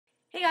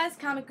Hey guys,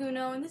 Comic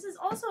Uno, and this is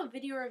also a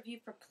video review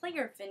for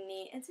Player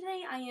Affinity, and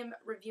today I am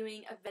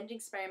reviewing Avenging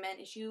Spider-Man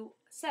issue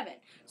 7.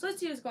 So let's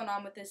see what's going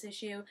on with this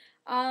issue.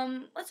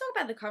 Let's talk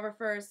about the cover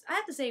first. I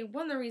have to say,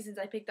 one of the reasons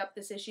I picked up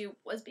this issue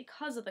was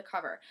because of the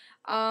cover.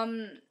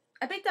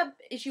 I picked up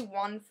issue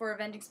 1 for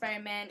Avenging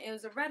Spider-Man. It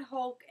was a Red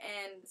Hulk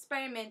and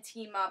Spider-Man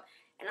team up.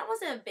 And I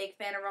wasn't a big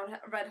fan of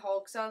Red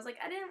Hulk, so I was like,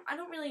 I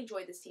don't really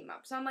enjoy this team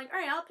up. So I'm like, all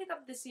right, I'll pick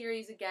up this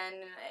series again,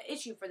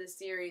 issue for this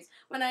series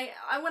when I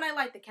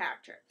like the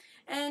character.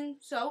 And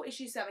so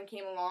issue 7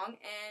 came along,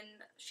 and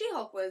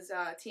She-Hulk was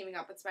teaming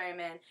up with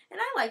Spider-Man,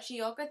 and I like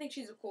She-Hulk. I think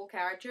she's a cool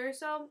character.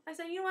 So I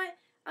said, you know what?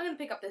 I'm going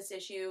to pick up this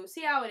issue,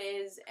 see how it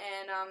is,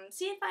 and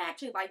see if I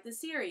actually like this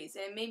series,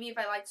 and maybe if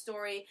I like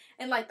story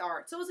and like the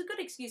art. So it was a good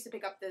excuse to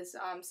pick up this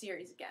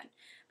series again.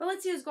 But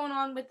let's see what's going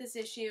on with this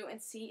issue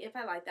and see if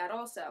I like that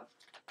also.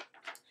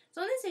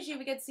 So in this issue,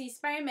 we get to see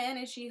Spider-Man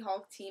and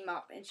She-Hulk team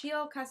up, and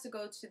She-Hulk has to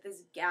go to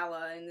this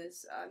gala in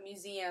this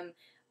museum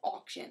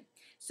auction.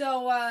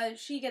 So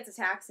she gets a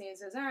taxi and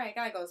says, all right,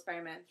 gotta go,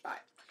 Spider-Man, bye.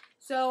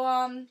 So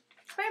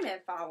Spider-Man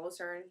follows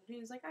her, and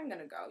he's like, I'm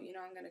gonna go,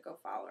 I'm gonna go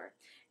follow her.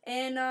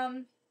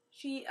 And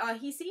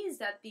he sees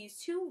that these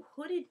two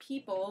hooded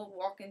people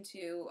walk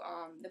into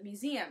the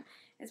museum,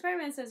 and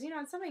Spider-Man says,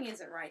 something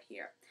isn't right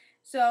here.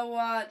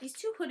 So these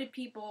two hooded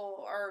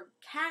people are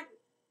cat,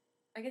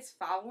 I guess,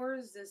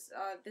 followers.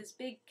 This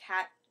big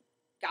cat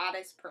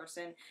goddess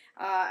person,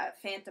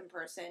 phantom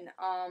person,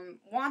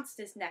 wants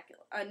this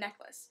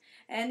necklace,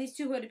 and these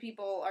two hooded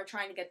people are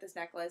trying to get this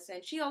necklace,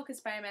 and She-Hulk and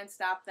Spider-Man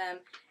stop them,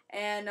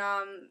 and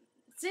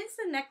since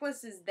the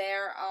necklace is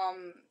there,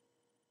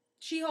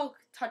 She-Hulk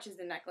touches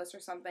the necklace or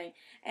something,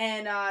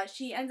 and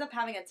she ends up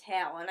having a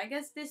tail, and I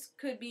guess this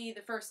could be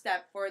the first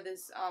step for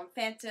this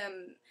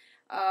phantom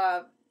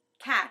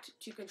cat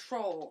to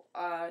control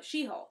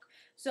She-Hulk.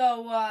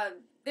 So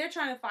they're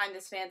trying to find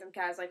this phantom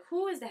cat. It's like,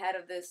 who is the head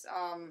of this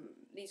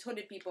these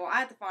hooded people? I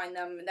have to find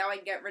them, and now I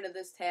can get rid of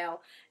this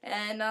tail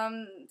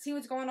and see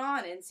what's going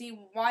on and see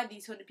why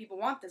these hooded people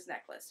want this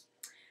necklace.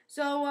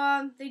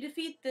 So they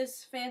defeat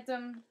this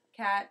phantom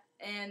cat,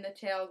 and the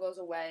tail goes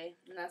away,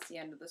 and that's the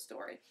end of the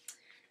story.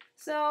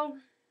 So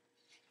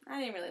I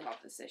didn't really love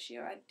this issue.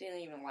 I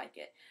didn't even like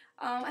it.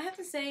 I have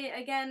to say,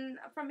 again,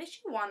 from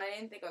issue 1, I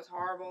didn't think it was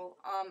horrible.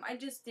 I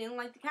just didn't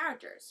like the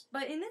characters.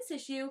 But in this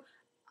issue,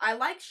 I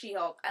like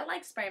She-Hulk. I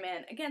like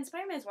Spider-Man. Again,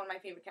 Spider-Man is one of my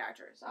favorite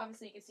characters.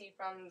 Obviously, you can see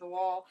from the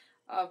wall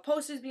of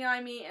posters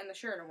behind me and the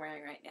shirt I'm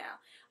wearing right now.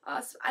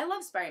 I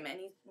love Spider-Man.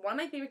 He's one of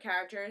my favorite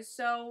characters.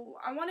 So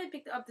I wanted to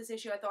pick up this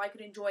issue. I thought I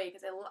could enjoy it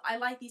because I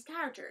like these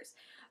characters.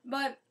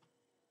 But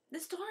the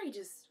story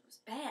just was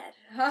bad.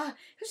 It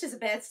was just a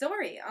bad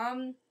story.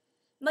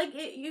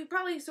 You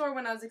probably saw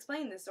when I was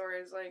explaining this story.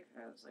 It was like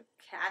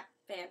cat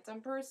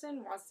phantom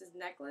person wants this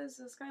necklace.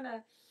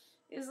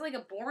 It was like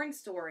a boring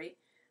story.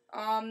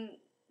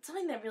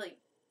 Something that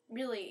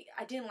really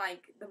I didn't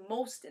like the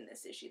most in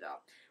this issue, though,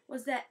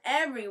 was that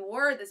every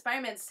word that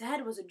Spider-Man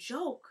said was a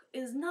joke.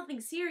 It was nothing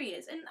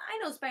serious. And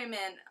I know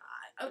Spider-Man,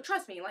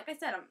 trust me, like I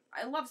said,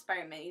 I love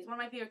Spider-Man. He's one of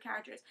my favorite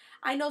characters.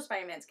 I know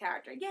Spider-Man's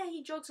character. Yeah,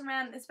 he jokes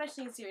around,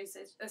 especially in serious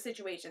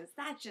situations.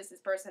 That's just his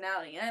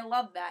personality, and I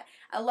love that.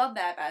 I love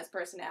that about his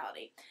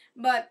personality.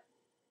 But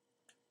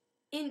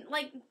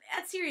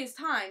at serious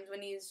times,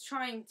 when he's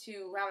trying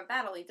to have a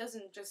battle, he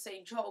doesn't just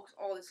say jokes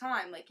all the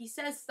time. Like, he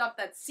says stuff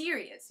that's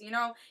serious,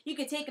 You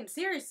can take him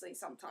seriously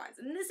sometimes.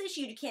 In this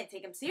issue, you can't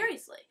take him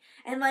seriously.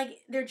 And,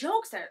 they're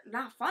jokes that are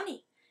not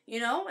funny,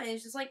 And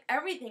it's just,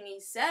 everything he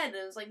said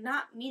is,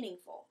 not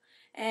meaningful.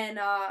 And,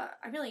 I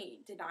really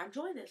did not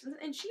enjoy this.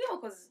 And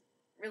She-Hulk was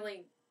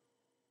really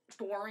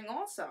boring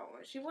also.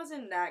 She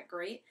wasn't that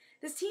great.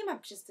 This team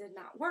up just did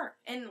not work.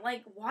 And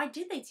why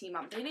did they team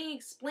up? They didn't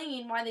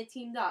explain why they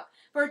teamed up.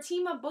 For a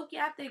team up book, you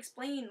have to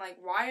explain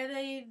why are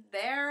they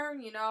there,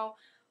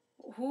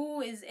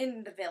 who is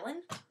in the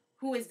villain?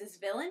 Who is this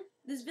villain?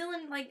 This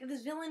villain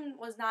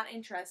was not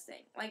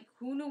interesting.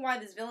 Who knew why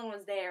this villain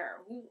was there?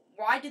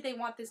 Why did they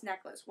want this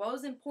necklace? What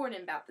was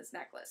important about this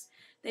necklace?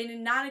 They did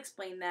not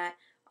explain that.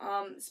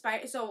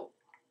 So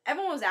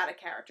everyone was out of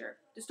character.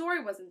 The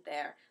story wasn't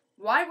there.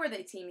 Why were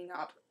they teaming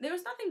up? There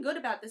was nothing good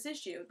about this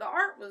issue. The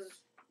art was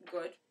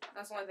good.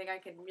 That's the only thing I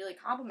could really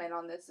compliment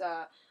on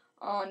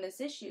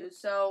this issue.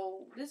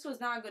 So this was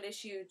not a good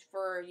issue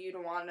for you to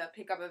want to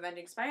pick up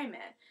Avenging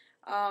Spider-Man.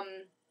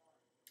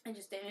 I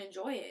just didn't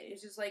enjoy it.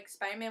 It's just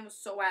Spider-Man was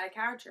so out of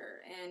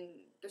character, and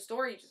the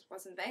story just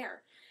wasn't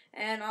there.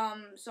 And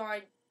so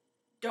I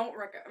don't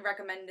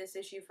recommend this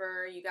issue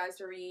for you guys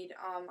to read.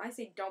 I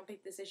say don't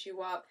pick this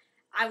issue up.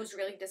 I was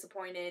really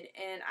disappointed,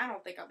 and I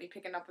don't think I'll be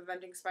picking up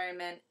Avenging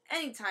Spider-Man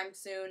anytime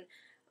soon.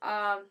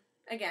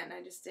 Again,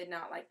 I just did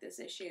not like this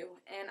issue,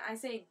 and I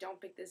say don't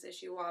pick this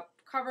issue up.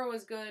 Cover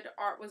was good,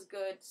 art was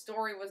good,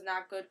 story was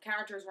not good,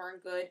 characters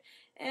weren't good,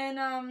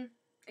 and,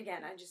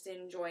 again, I just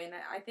didn't enjoy it, and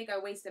I think I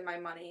wasted my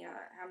money.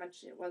 How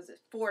much was it?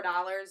 $4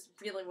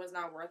 really was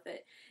not worth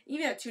it.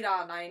 Even a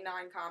 $2.99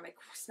 comic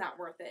was not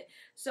worth it.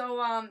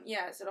 So,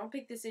 yeah, so don't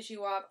pick this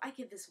issue up. I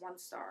give this 1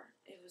 star.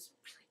 It was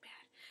really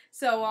bad.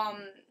 So,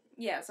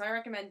 yeah, so I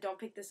recommend don't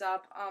pick this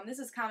up. This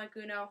is Comic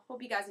Uno.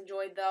 Hope you guys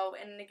enjoyed, though.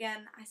 And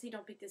again, I say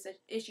don't pick this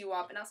issue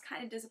up. And I was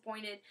kind of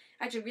disappointed,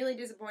 actually really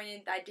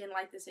disappointed that I didn't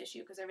like this issue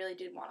because I really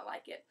did want to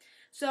like it.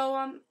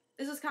 So,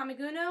 this is Comic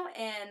Uno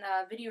and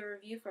a video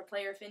review for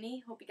Player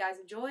Finney. Hope you guys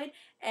enjoyed.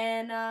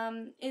 And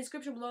in the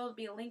description below will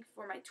be a link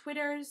for my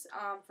Twitters,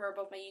 for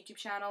both my YouTube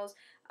channels,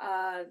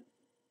 Comic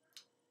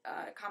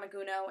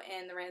Uno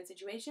and the Random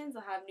Situations.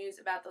 I'll have news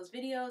about those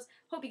videos.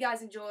 Hope you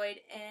guys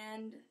enjoyed,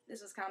 and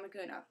this was Comic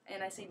Uno.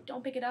 And I say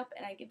don't pick it up,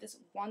 and I give this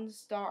 1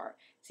 star.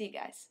 See you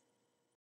guys.